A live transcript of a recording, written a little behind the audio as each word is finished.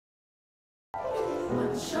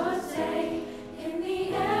One short day in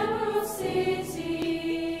the Emerald City.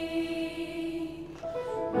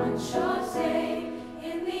 One short day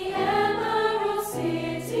in the Emerald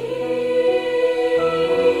City.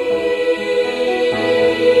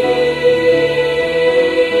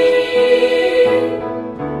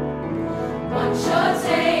 One short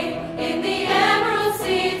day in the Emerald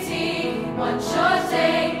City. One short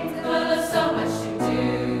day full of so much to do.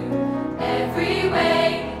 Every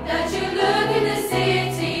way that you look in the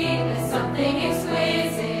city, there's something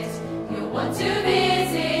exquisite you'll want to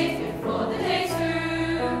visit before the day's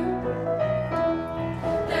through.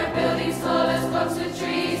 There are buildings tall as clocks with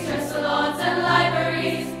trees, dress salons and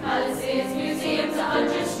libraries, palaces, museums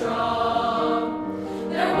 100 strong.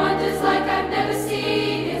 There are wonders like I've never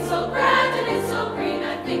seen. It's so grand and it's so green.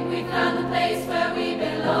 I think we found the place where we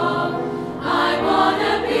belong. I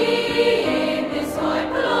wanna be in this hoi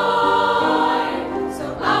polloi,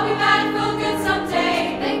 so I'll be back for good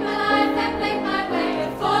someday. Make my life and make my way.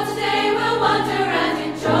 But for today we'll wander and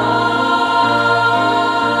enjoy.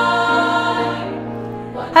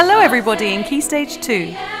 Hello everybody in Key Stage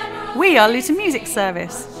 2. We are Luton Music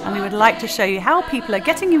Service and we would like to show you how people are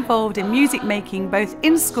getting involved in music making both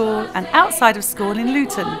in school and outside of school in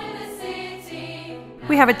Luton.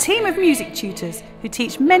 We have a team of music tutors who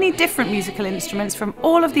teach many different musical instruments from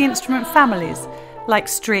all of the instrument families, like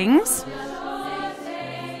strings,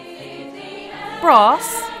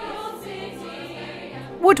 brass,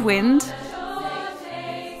 woodwind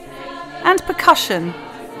and percussion,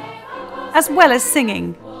 as well as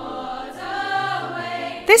singing.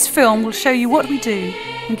 This film will show you what we do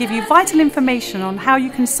and give you vital information on how you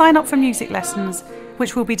can sign up for music lessons,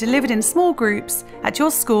 which will be delivered in small groups at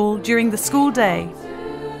your school during the school day.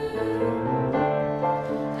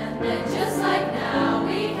 And then just like now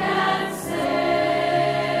we can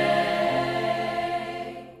say.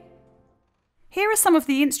 Here are some of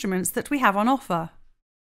the instruments that we have on offer.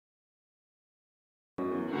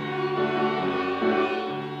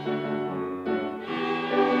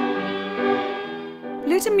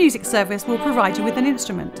 Luton Music Service will provide you with an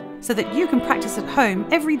instrument so that you can practice at home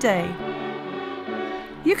every day.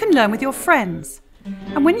 You can learn with your friends,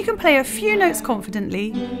 and when you can play a few notes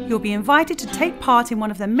confidently, you'll be invited to take part in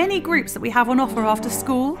one of the many groups that we have on offer after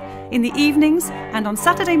school, in the evenings and on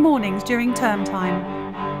Saturday mornings during term time.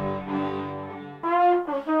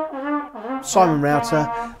 Simon Router,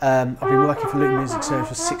 I've been working for Luton Music Service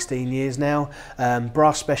for 16 years now,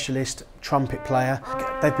 brass specialist, trumpet player.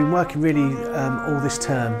 They've been working really all this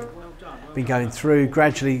term, been going through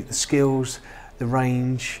gradually the skills, the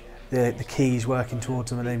range, the keys working towards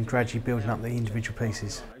them and then gradually building up the individual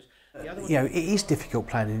pieces. You know, it is difficult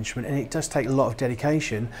playing an instrument and it does take a lot of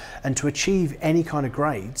dedication, and to achieve any kind of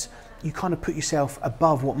grades you kind of put yourself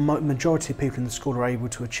above what majority of people in the school are able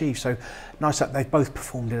to achieve. So nice that they've both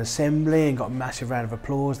performed in assembly and got a massive round of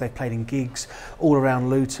applause. They've played in gigs all around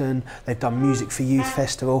Luton. They've done Music for Youth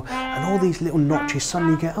Festival, and all these little notches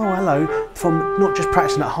suddenly you get, oh hello, from not just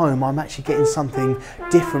practicing at home, I'm actually getting something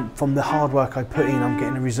different from the hard work I put in. I'm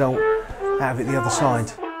getting a result out of it the other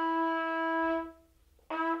side.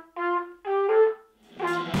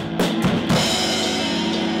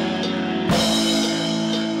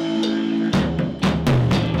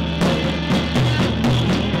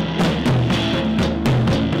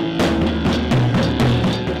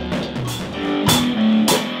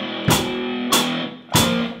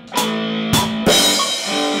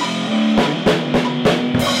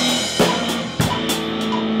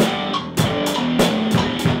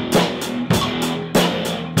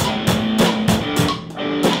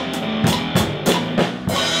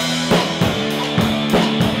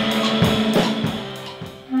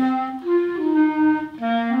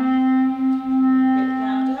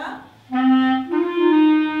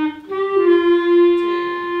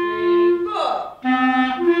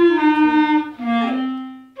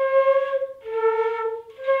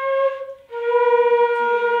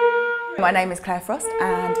 My name is Claire Frost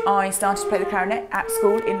and I started to play the clarinet at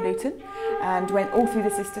school in Luton and went all through the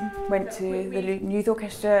system. Went to the Luton Youth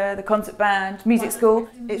Orchestra, the concert band, music school.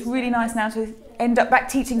 It's really nice now to end up back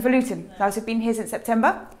teaching for Luton. I've been here since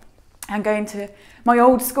September and going to my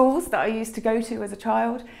old schools that I used to go to as a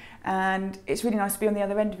child, and it's really nice to be on the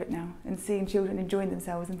other end of it now and seeing children enjoying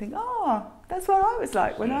themselves and think, oh, that's what I was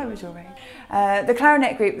like when I was your age. The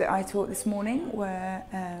clarinet group that I taught this morning were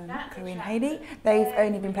Chloe and Hayley. They've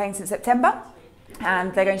only been playing since September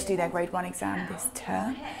and they're going to do their grade 1 exam this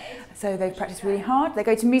term. So they've practiced really hard. They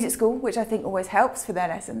go to music school, which I think always helps for their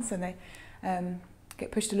lessons, so they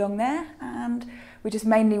get pushed along there, and we're just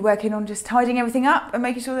mainly working on just tidying everything up and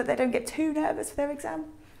making sure that they don't get too nervous for their exam.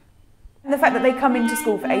 And the fact that they come into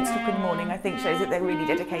school for 8 o'clock in the morning, I think shows that they're really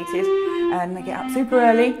dedicated, and they get up super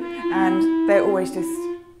early and they're always just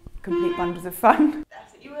complete bundles of fun.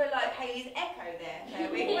 You were like Hayley's echo there,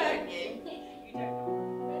 Chloe, weren't you?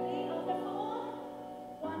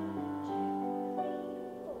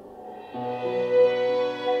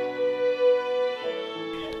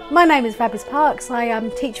 My name is Fabris Parks. I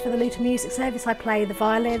teach for the Luton Music Service. I play the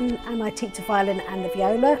violin and I teach the violin and the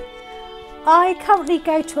viola. I currently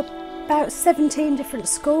go to about 17 different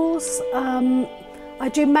schools. I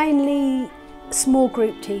do mainly small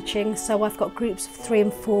group teaching, so I've got groups of 3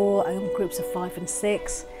 and 4 and groups of 5 and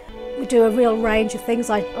 6. We do a real range of things.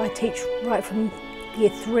 I teach right from year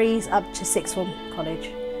 3s up to 6th form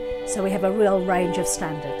college, so we have a real range of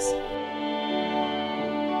standards.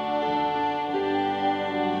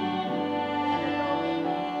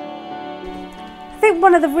 I think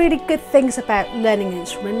one of the really good things about learning an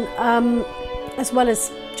instrument, as well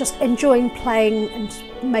as just enjoying playing and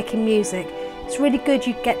making music, it's really good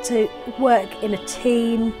you get to work in a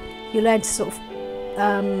team, you learn to sort of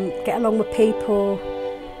get along with people.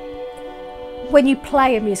 When you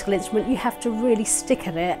play a musical instrument, you have to really stick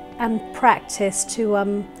at it and practice to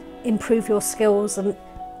improve your skills, and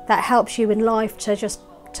that helps you in life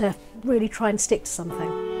to really try and stick to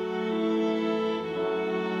something.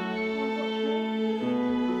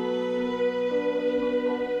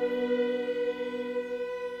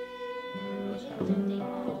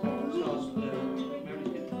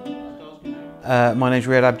 My name's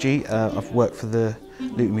Riyad Abji. I've worked for the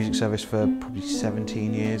Luton Music Service for probably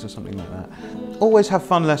 17 years or something like that. Always have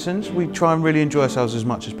fun lessons. We try and really enjoy ourselves as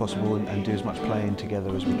much as possible and do as much playing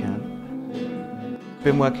together as we can.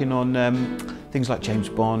 Been working on things like James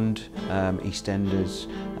Bond, EastEnders.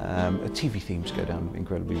 TV themes go down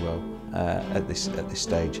incredibly well at this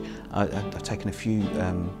stage. I've taken a few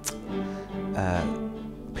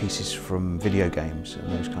pieces from video games and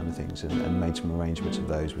those kind of things, and made some arrangements of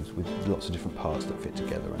those with lots of different parts that fit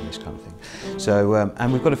together and this kind of thing. So,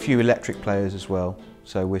 and we've got a few electric players as well,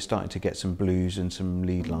 so we're starting to get some blues and some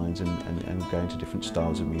lead lines and go into different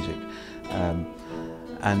styles of music.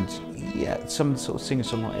 And yeah, some sort of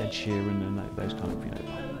singer-songwriter like Ed Sheeran and those kind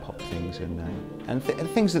of, pop things, and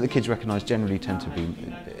things that the kids recognise generally tend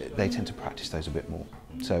to practice those a bit more.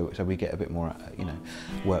 So we get a bit more,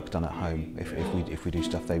 work done at home if we do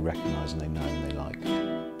stuff they recognise and they know and they like.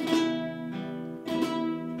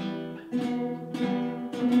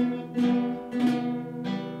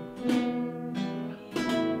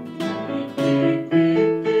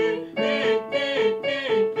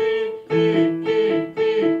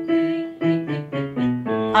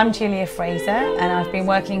 I'm Julia Fraser, and I've been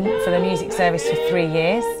working for the Music Service for 3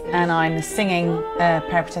 years, and I'm the singing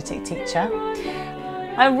peripatetic teacher.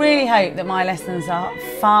 I really hope that my lessons are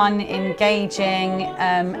fun, engaging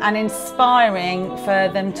and inspiring for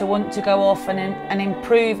them to want to go off and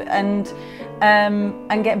improve and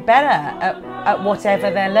get better at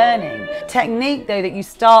whatever they're learning. Technique though that you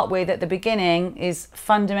start with at the beginning is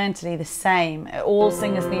fundamentally the same. All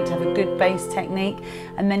singers need to have a good bass technique,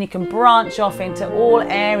 and then you can branch off into all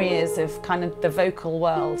areas of kind of the vocal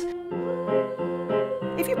world.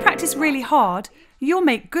 If you practice really hard, you'll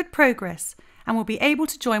make good progress and will be able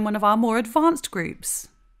to join one of our more advanced groups.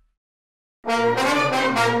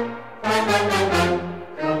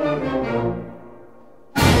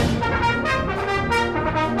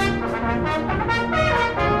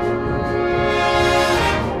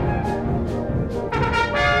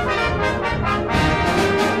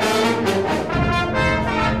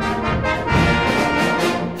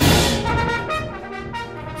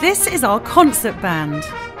 This is our concert band.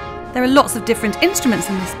 There are lots of different instruments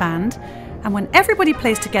in this band, and when everybody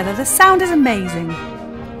plays together, the sound is amazing.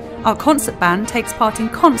 Our concert band takes part in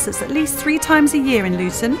concerts at least 3 times a year in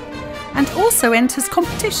Luton, and also enters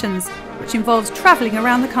competitions, which involves travelling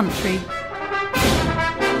around the country.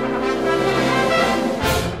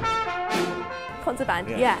 Concert band,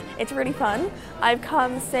 yeah, it's really fun. I've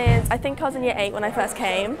come since, I think I was in year 8 when I first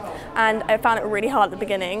came, and I found it really hard at the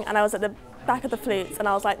beginning, and I was at the back of the flutes and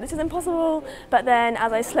I was like, this is impossible, but then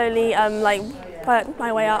as I slowly worked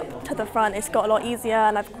my way up to the front, it's got a lot easier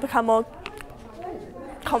and I've become more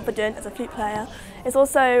confident as a flute player. It's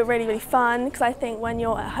also really, really fun because I think when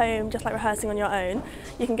you're at home just like rehearsing on your own,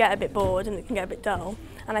 you can get a bit bored and it can get a bit dull,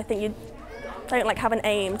 and I think you don't have an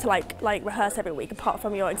aim to like rehearse every week apart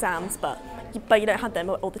from your exams, but you don't have them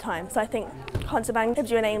all the time. So I think concert band gives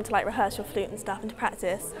you an aim to rehearse your flute and stuff and to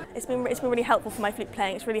practice. It's been really helpful for my flute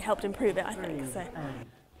playing. It's really helped improve it, I think. So.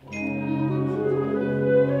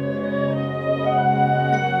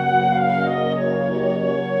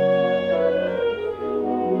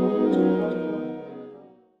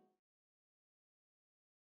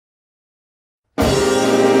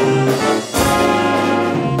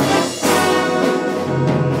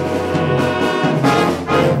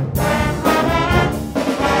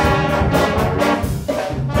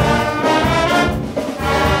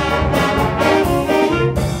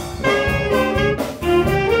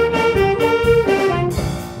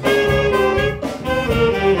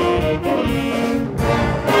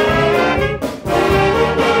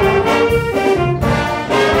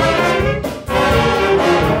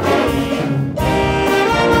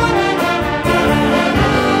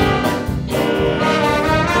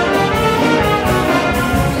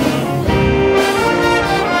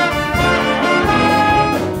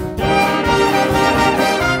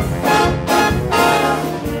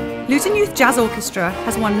 Luton Youth Jazz Orchestra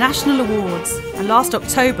has won national awards, and last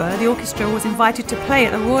October the orchestra was invited to play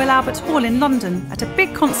at the Royal Albert Hall in London at a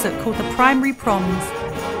big concert called the Primary Proms.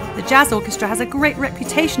 The Jazz Orchestra has a great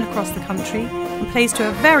reputation across the country and plays to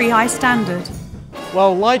a very high standard.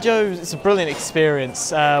 Well, Lijo is a brilliant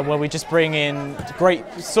experience where we just bring in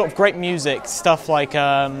great music, stuff like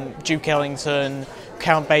Duke Ellington,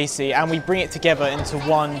 Count Basie, and we bring it together into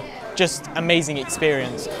one just amazing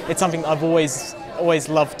experience. It's something that I've always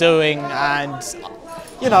loved doing, and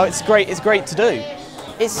you know, it's great to do.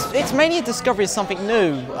 It's mainly a discovery of something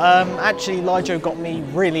new. Actually, Lijo got me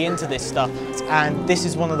really into this stuff, and this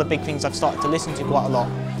is one of the big things I've started to listen to quite a lot.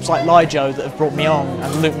 It's like Lijo that have brought me on,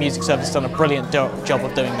 and the Luton Music Service has done a brilliant job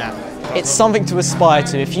of doing that. It's something to aspire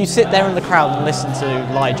to. If you sit there in the crowd and listen to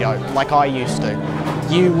Lijo, like I used to,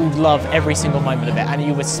 you will love every single moment of it, and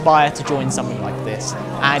you aspire to join something like this,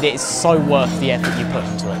 and it's so worth the effort you put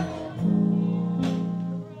into it.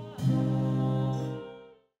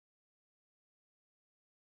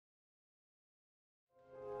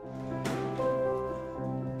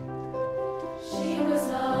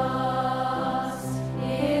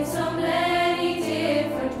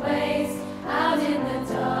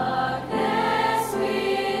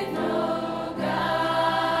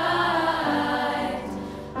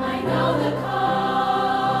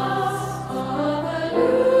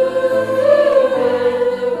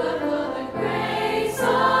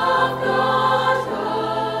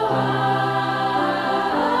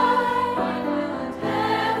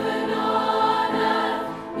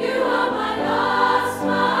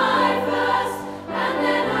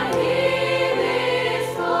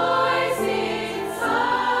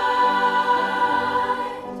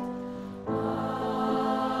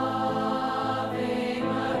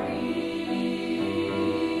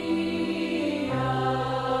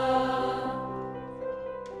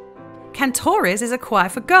 Cantores is a choir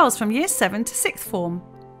for girls from Year 7 to 6th form.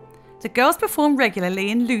 The girls perform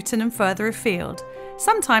regularly in Luton and further afield,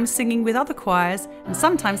 sometimes singing with other choirs and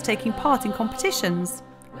sometimes taking part in competitions.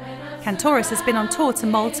 Cantores has been on tour to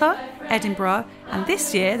Malta, Edinburgh, and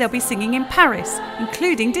this year they'll be singing in Paris,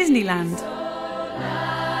 including Disneyland.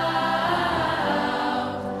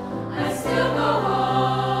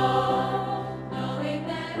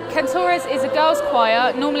 Cantores is a girls'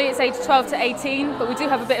 choir. Normally it's age 12 to 18, but we do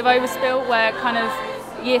have a bit of overspill where kind of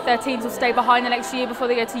year 13s will stay behind the next year before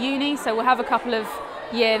they go to uni, so we'll have a couple of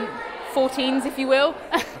year 14s, if you will.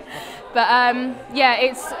 But yeah,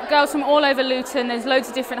 it's girls from all over Luton. There's loads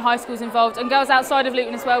of different high schools involved, and girls outside of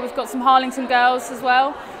Luton as well. We've got some Harlington girls as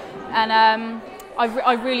well, and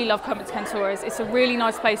I really love coming to Cantores. It's a really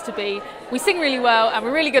nice place to be. We sing really well and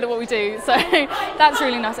we're really good at what we do, so that's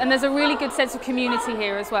really nice. And there's a really good sense of community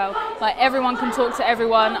here as well. Like, everyone can talk to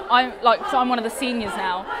everyone. I'm one of the seniors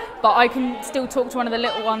now, but I can still talk to one of the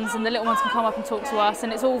little ones, and the little ones can come up and talk to us,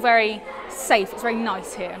 and it's all very safe. It's very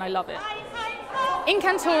nice here, and I love it. In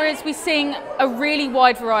Cantores, we sing a really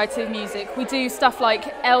wide variety of music. We do stuff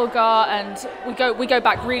like Elgar, and we go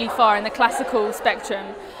back really far in the classical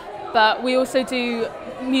spectrum. But we also do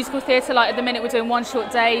musical theatre, like at the minute we're doing One Short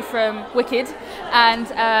Day from Wicked, and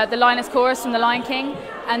the Linus Chorus from The Lion King.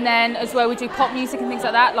 And then as well we do pop music and things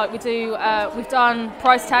like that, like we've done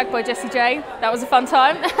Price Tag by Jessie J. That was a fun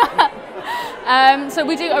time. So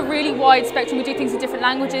we do a really wide spectrum. We do things in different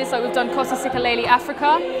languages, like we've done Kosi Sikaleli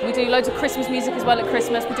Africa. We do loads of Christmas music as well at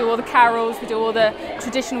Christmas. We do all the carols, we do all the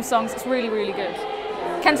traditional songs. It's really, really good.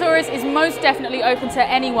 Cantores is most definitely open to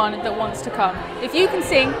anyone that wants to come. If you can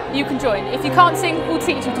sing, you can join. If you can't sing, we'll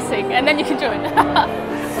teach you to sing, and then you can join.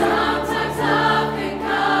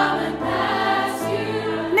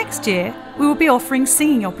 Next year, we will be offering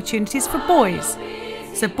singing opportunities for boys.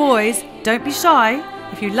 So boys, don't be shy.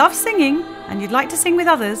 If you love singing and you'd like to sing with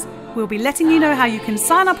others, we'll be letting you know how you can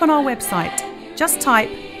sign up on our website. Just type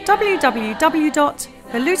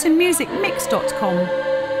www.thelutonmusicmix.com.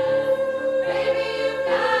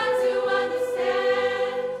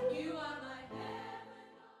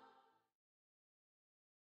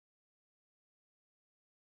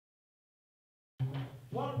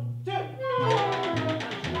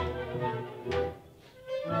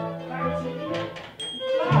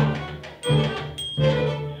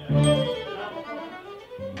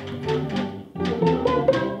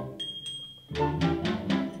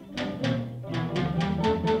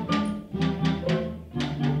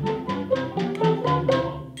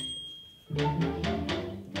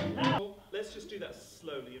 Let's just do that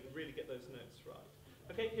slowly and really get those notes right.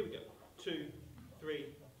 Okay, here we go. 2, 3,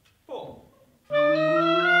 4.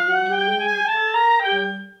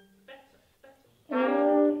 Better.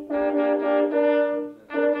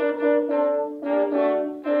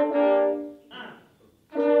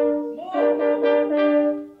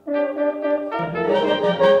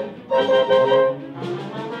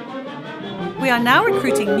 are now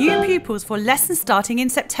recruiting new pupils for lessons starting in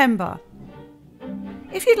September.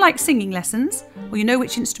 If you'd like singing lessons, or you know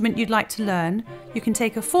which instrument you'd like to learn, you can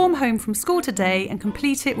take a form home from school today and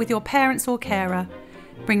complete it with your parents or carer.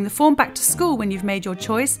 Bring the form back to school when you've made your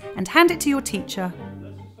choice and hand it to your teacher.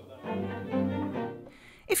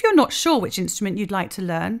 If you're not sure which instrument you'd like to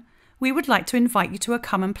learn, we would like to invite you to a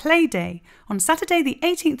Come and Play Day on Saturday the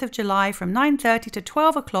 18th of July from 9:30 to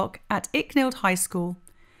 12 o'clock at Icknield High School.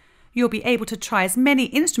 You'll be able to try as many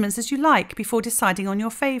instruments as you like before deciding on your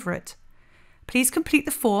favourite. Please complete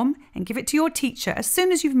the form and give it to your teacher as soon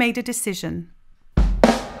as you've made a decision.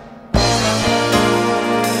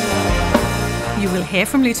 You will hear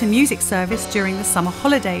from Luton Music Service during the summer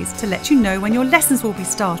holidays to let you know when your lessons will be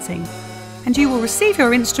starting, and you will receive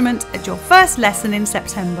your instrument at your first lesson in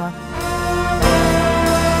September.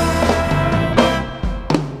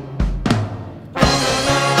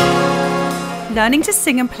 Learning to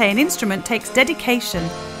sing and play an instrument takes dedication,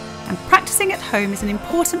 and practicing at home is an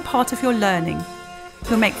important part of your learning.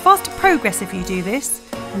 You'll make faster progress if you do this,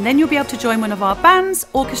 and then you'll be able to join one of our bands,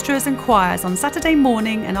 orchestras and choirs on Saturday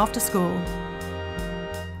morning and after school.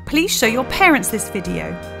 Please show your parents this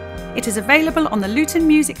video. It is available on the Luton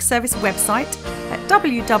Music Service website at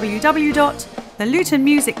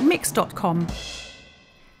www.thelutonmusicmix.com.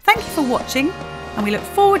 Thank you for watching, and we look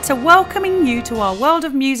forward to welcoming you to our world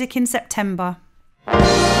of music in September.